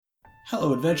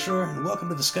Hello, adventurer, and welcome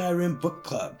to the Skyrim Book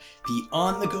Club, the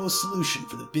on-the-go solution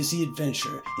for the busy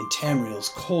adventurer in Tamriel's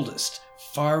coldest,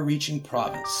 far-reaching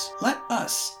province. Let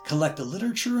us collect the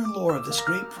literature and lore of this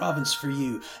great province for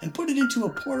you and put it into a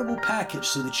portable package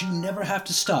so that you never have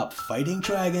to stop fighting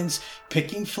dragons,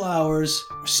 picking flowers,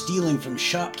 or stealing from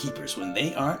shopkeepers when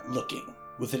they aren't looking.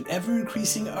 With an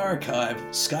ever-increasing archive,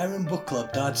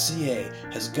 SkyrimBookClub.ca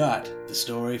has got the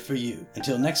story for you.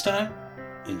 Until next time,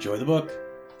 enjoy the book.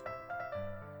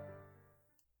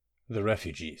 The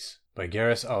Refugees by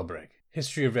Gareth Albreg.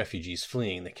 History of refugees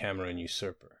fleeing the Cameron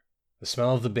usurper. The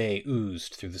smell of the bay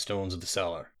oozed through the stones of the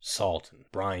cellar, salt and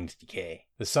brined decay.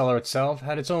 The cellar itself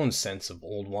had its own sense of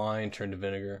old wine turned to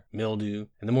vinegar, mildew,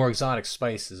 and the more exotic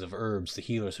spices of herbs the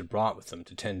healers had brought with them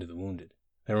to tend to the wounded.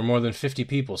 There were more than 50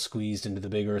 people squeezed into the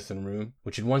big earthen room,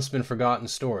 which had once been forgotten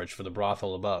storage for the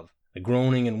brothel above. The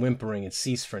groaning and whimpering had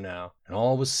ceased for now, and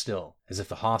all was still, as if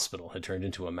the hospital had turned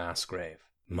into a mass grave.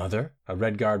 "Mother?" a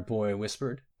Redguard boy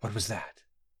whispered. "What was that?"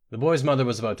 The boy's mother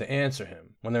was about to answer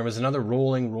him, when there was another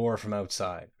rolling roar from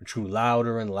outside, which grew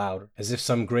louder and louder, as if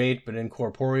some great but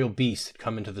incorporeal beast had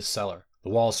come into the cellar. The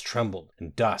walls trembled,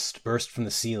 and dust burst from the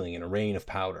ceiling in a rain of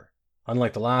powder.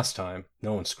 Unlike the last time,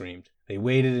 no one screamed. They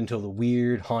waited until the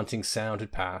weird, haunting sound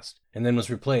had passed, and then was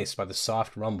replaced by the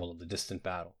soft rumble of the distant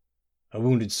battle. A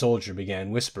wounded soldier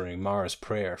began whispering Mara's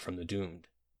prayer from the doomed.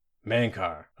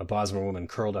 "Mankar," a Bosmer woman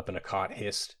curled up in a cot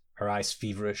hissed, her eyes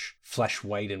feverish, flesh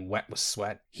white and wet with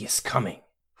sweat. "He is coming."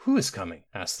 "Who is coming?"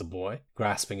 asked the boy,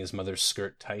 grasping his mother's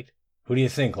skirt tight. "Who do you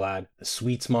think, lad? The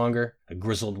sweetsmonger?" a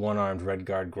grizzled one-armed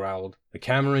Redguard growled. "The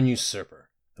Cameron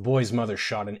usurper." The boy's mother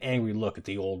shot an angry look at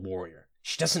the old warrior.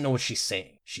 "She doesn't know what she's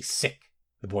saying. She's sick."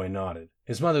 The boy nodded.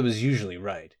 His mother was usually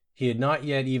right. He had not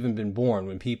yet even been born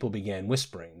when people began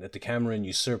whispering that the Cameron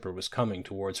usurper was coming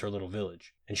towards her little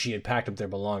village, and she had packed up their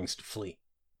belongings to flee.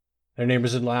 Their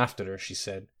neighbors had laughed at her, she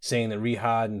said, saying that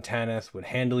Rihad and Taneth would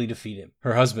handily defeat him.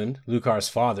 Her husband, Lukar's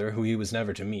father, who he was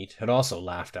never to meet, had also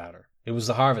laughed at her. It was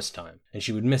the harvest time, and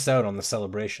she would miss out on the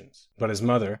celebrations. But his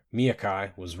mother,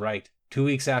 Miakai, was right. 2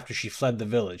 weeks after she fled the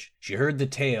village, she heard the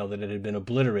tale that it had been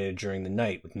obliterated during the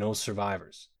night with no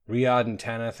survivors. Rihad and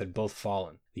Taneth had both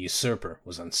fallen. The usurper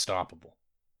was unstoppable.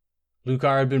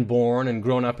 Lukar had been born and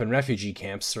grown up in refugee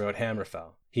camps throughout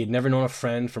Hammerfell. He had never known a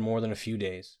friend for more than a few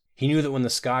days. He knew that when the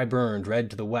sky burned red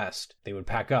to the west, they would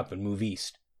pack up and move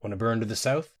east. When it burned to the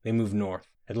south, they moved north.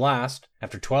 At last,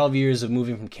 after 12 years of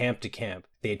moving from camp to camp,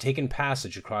 they had taken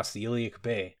passage across the Iliac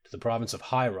Bay to the province of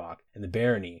High Rock in the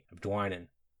barony of Dwynen.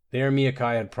 There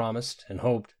Miakai had promised and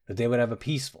hoped that they would have a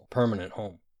peaceful, permanent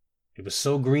home. It was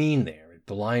so green there, it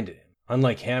blinded him.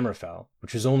 Unlike Hammerfell,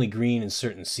 which was only green in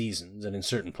certain seasons and in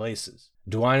certain places,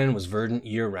 Dwynen was verdant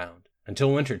year-round,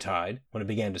 until wintertide, when it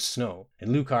began to snow, and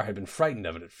Lukar had been frightened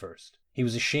of it at first. He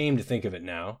was ashamed to think of it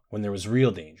now, when there was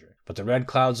real danger, but the red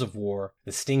clouds of war,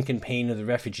 the stink and pain of the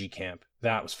refugee camp,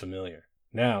 that was familiar.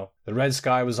 Now, the red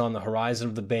sky was on the horizon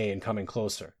of the bay and coming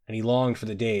closer, and he longed for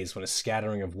the days when a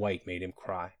scattering of white made him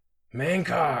cry.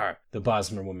 "Mankar!" the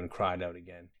Bosmer woman cried out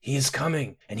again. "He is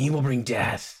coming, and he will bring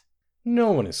death."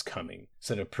 "No one is coming,"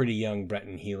 said a pretty young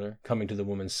Breton healer, coming to the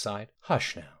woman's side.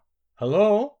 "Hush now."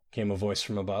 "Hello?" came a voice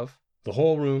from above. The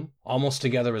whole room, almost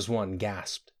together as one,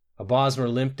 gasped. A Bosmer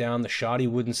limped down the shoddy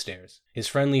wooden stairs, his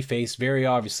friendly face very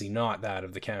obviously not that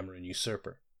of the Cameron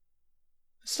usurper.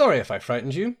 "Sorry if I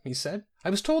frightened you," he said.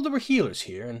 "I was told there were healers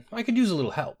here, and I could use a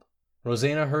little help."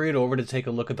 Rosena hurried over to take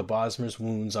a look at the Bosmer's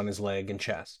wounds on his leg and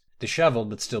chest. Disheveled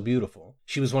but still beautiful,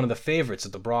 she was one of the favorites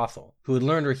at the brothel, who had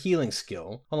learned her healing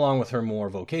skill, along with her more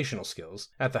vocational skills,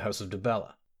 at the house of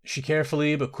Dibella. She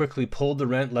carefully but quickly pulled the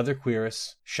rent leather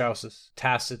cuirass, chausses,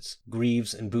 tassets,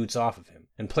 greaves, and boots off of him,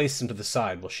 and placed them to the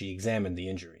side while she examined the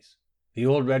injuries. The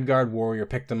old Redguard warrior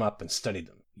picked them up and studied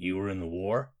them. "You were in the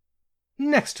war?"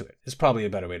 "Next to it is probably a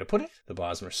better way to put it," the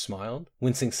Bosmer smiled,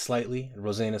 wincing slightly at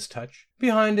Rosena's touch.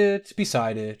 "Behind it,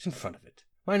 beside it, in front of it.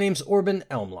 My name's Orban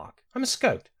Elmlock. I'm a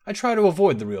scout. I try to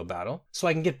avoid the real battle, so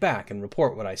I can get back and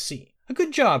report what I see. A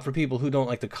good job for people who don't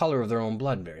like the color of their own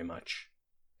blood very much."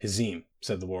 "Hizim,"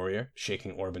 said the warrior,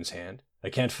 shaking Orban's hand. "I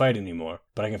can't fight anymore,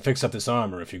 but I can fix up this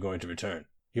armor if you're going to return."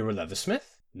 "You're a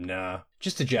leathersmith?" "Nah,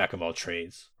 just a jack of all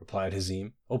trades," replied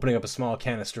Hizim, opening up a small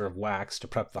canister of wax to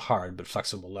prep the hard but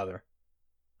flexible leather.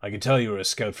 "I can tell you were a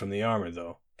scout from the armor,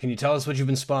 though. Can you tell us what you've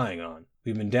been spying on?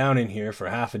 We've been down in here for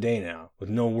half a day now, with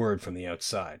no word from the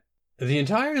outside." "The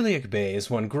entire Iliac Bay is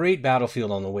one great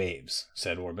battlefield on the waves,"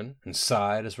 said Orban, and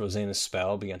sighed as Rosena's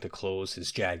spell began to close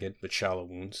his jagged but shallow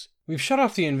wounds. "We've shut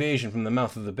off the invasion from the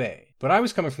mouth of the bay, but I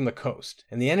was coming from the coast,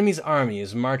 and the enemy's army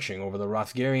is marching over the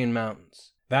Rothgarian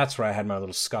mountains. That's where I had my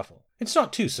little scuffle. It's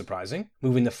not too surprising,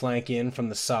 moving the flank in from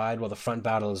the side while the front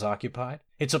battle is occupied.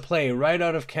 It's a play right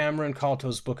out of Cameron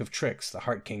Colto's book of tricks the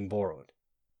Heart King borrowed.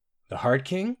 The Heart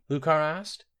King? Lucar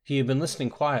asked. He had been listening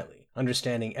quietly,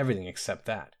 understanding everything except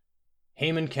that.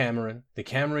 Haemon Cameron, the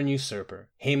Cameron usurper,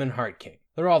 Haemon Heart King.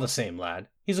 They're all the same, lad.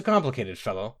 He's a complicated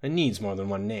fellow, and needs more than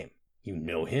one name. You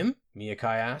know him?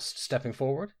 Miyukai asked, stepping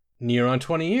forward. Near on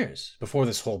 20 years, before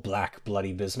this whole black,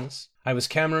 bloody business. I was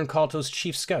Cameron Colto's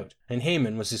chief scout, and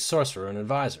Haemon was his sorcerer and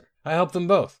advisor. I helped them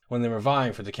both when they were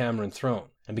vying for the Cameron throne,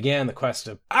 and began the quest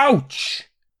of— Ouch!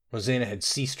 Rosena had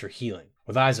ceased her healing.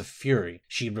 With eyes of fury,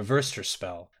 she had reversed her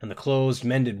spell, and the closed,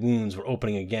 mended wounds were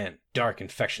opening again, dark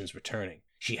infections returning.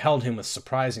 She held him with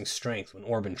surprising strength when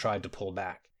Orban tried to pull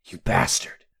back. You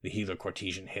bastard, the healer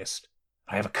courtesan hissed.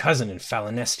 I have a cousin in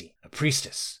Falinesti, a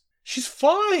priestess. She's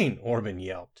fine, Orban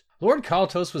yelped. Lord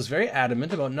Kaltos was very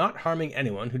adamant about not harming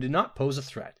anyone who did not pose a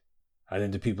threat. I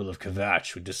think the people of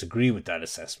Kvatch would disagree with that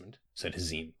assessment, said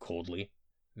Hazim coldly.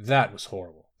 That was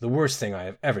horrible. The worst thing I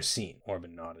have ever seen,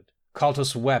 Orban nodded.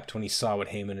 Kaltos wept when he saw what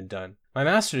Haemon had done. My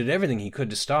master did everything he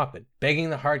could to stop it, begging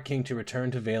the Heart King to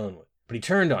return to Valenwood. But he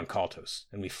turned on Kaltos,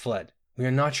 and we fled. We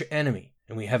are not your enemy,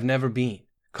 and we have never been.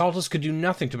 Kaltos could do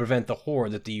nothing to prevent the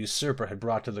horde that the usurper had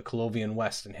brought to the Colovian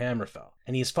West and Hammerfell,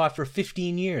 and he has fought for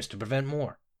 15 years to prevent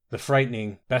more. The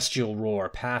frightening, bestial roar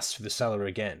passed through the cellar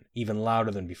again, even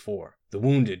louder than before. The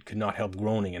wounded could not help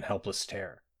groaning in helpless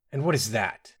terror. And what is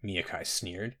that? Miyukai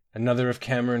sneered. Another of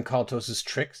Cameron Kaltos'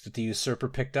 tricks that the usurper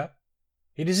picked up?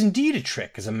 It is indeed a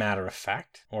trick, as a matter of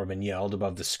fact, Orban yelled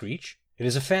above the screech. It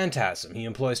is a phantasm he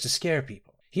employs to scare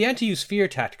people. He had to use fear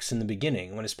tactics in the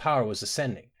beginning when his power was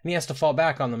ascending, and he has to fall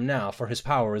back on them now for his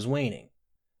power is waning.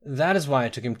 That is why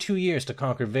it took him 2 years to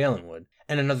conquer Valenwood,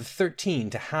 and another 13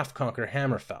 to half-conquer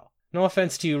Hammerfell. No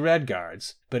offense to you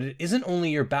Redguards, but it isn't only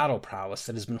your battle prowess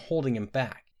that has been holding him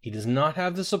back. He does not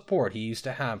have the support he used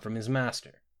to have from his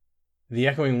master. The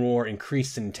echoing roar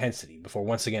increased in intensity before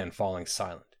once again falling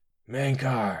silent.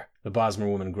 Mankar, the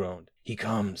Bosmer woman groaned. He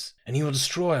comes, and he will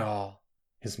destroy all.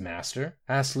 His master?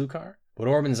 Asked Lucar. But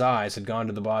Orban's eyes had gone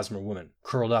to the Bosmer woman,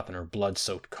 curled up in her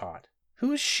blood-soaked cot.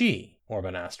 Who is she?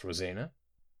 Orban asked Rosena.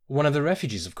 One of the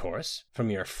refugees, of course, from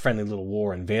your friendly little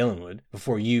war in Valenwood,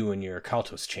 before you and your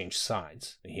Kaltos changed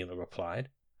sides, the healer replied.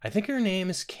 I think her name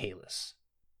is Kalis.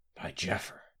 By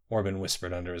Jeffer, Orban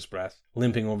whispered under his breath,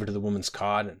 limping over to the woman's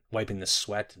cot and wiping the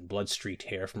sweat and blood-streaked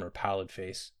hair from her pallid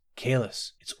face.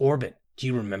 Kalis, it's Orban. Do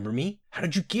you remember me? How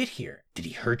did you get here? Did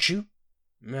he hurt you?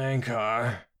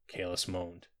 Mankar, Kalis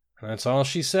moaned. That's all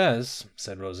she says,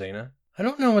 said Rosena. I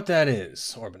don't know what that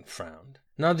is, Orban frowned.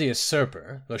 Not the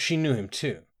usurper, though she knew him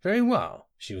too. Very well.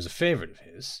 She was a favorite of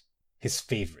his. His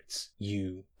favorites,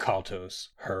 you, Kaltos,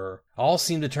 her, all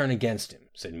seem to turn against him,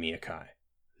 said Miyukai.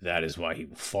 That is why he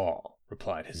will fall,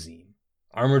 replied Hazim.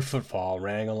 Armored footfall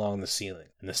rang along the ceiling,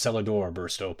 and the cellar door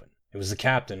burst open. It was the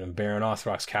captain of Baron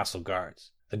Othrock's castle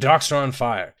guards. The docks are on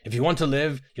fire. If you want to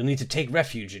live, you'll need to take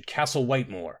refuge at Castle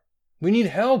Whitemore. We need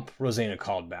help, Rosena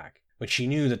called back, but she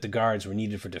knew that the guards were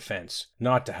needed for defense,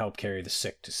 not to help carry the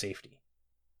sick to safety.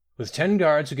 With 10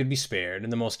 guards who could be spared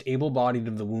and the most able-bodied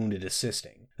of the wounded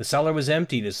assisting, the cellar was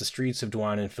emptied as the streets of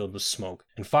Dwynen filled with smoke,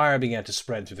 and fire began to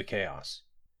spread through the chaos.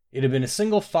 It had been a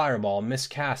single fireball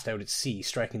miscast out at sea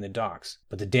striking the docks,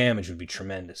 but the damage would be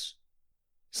tremendous.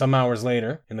 Some hours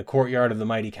later, in the courtyard of the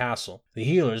mighty castle, the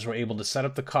healers were able to set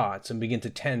up the cots and begin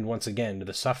to tend once again to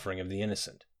the suffering of the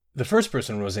innocent. The first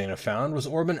person Rosena found was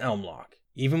Orban Elmlock.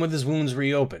 Even with his wounds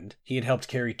reopened, he had helped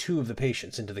carry 2 of the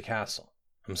patients into the castle.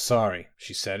 I'm sorry,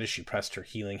 she said as she pressed her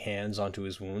healing hands onto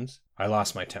his wounds. I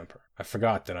lost my temper. I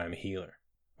forgot that I am a healer.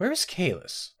 Where is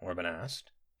Kalis? Orban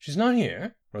asked. She's not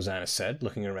here, Rosanna said,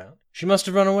 looking around. She must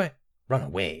have run away. Run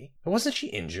away? But wasn't she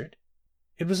injured?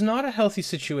 It was not a healthy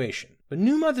situation, but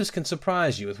new mothers can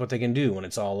surprise you with what they can do when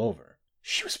it's all over.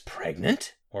 She was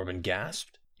pregnant? Orban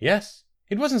gasped. Yes.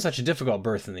 It wasn't such a difficult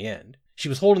birth in the end. She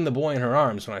was holding the boy in her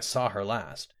arms when I saw her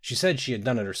last. She said she had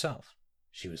done it herself.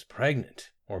 She was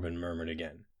pregnant, Orban murmured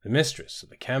again. The mistress of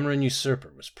the Cameron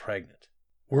usurper was pregnant.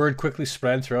 Word quickly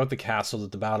spread throughout the castle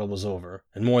that the battle was over,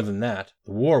 and more than that,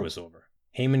 the war was over.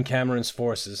 Haemon Cameron's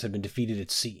forces had been defeated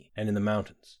at sea and in the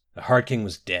mountains. The Heart King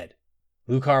was dead.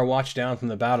 Lucar watched down from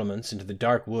the battlements into the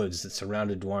dark woods that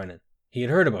surrounded Dwynen. He had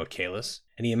heard about Kalis,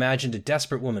 and he imagined a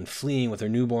desperate woman fleeing with her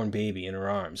newborn baby in her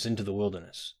arms into the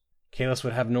wilderness. Kalis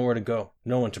would have nowhere to go,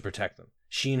 no one to protect them.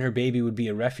 She and her baby would be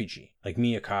a refugee, like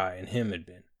Miyukai and him had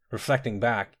been. Reflecting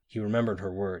back, he remembered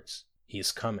her words. He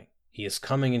is coming. He is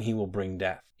coming and he will bring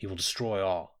death. He will destroy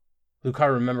all.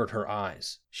 Lucar remembered her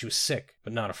eyes. She was sick,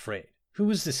 but not afraid. Who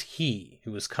was this he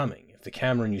who was coming if the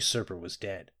Cameron usurper was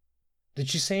dead? Did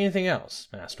she say anything else?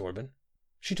 Asked Orban.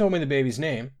 She told me the baby's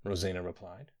name, Rosena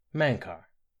replied. Mankar.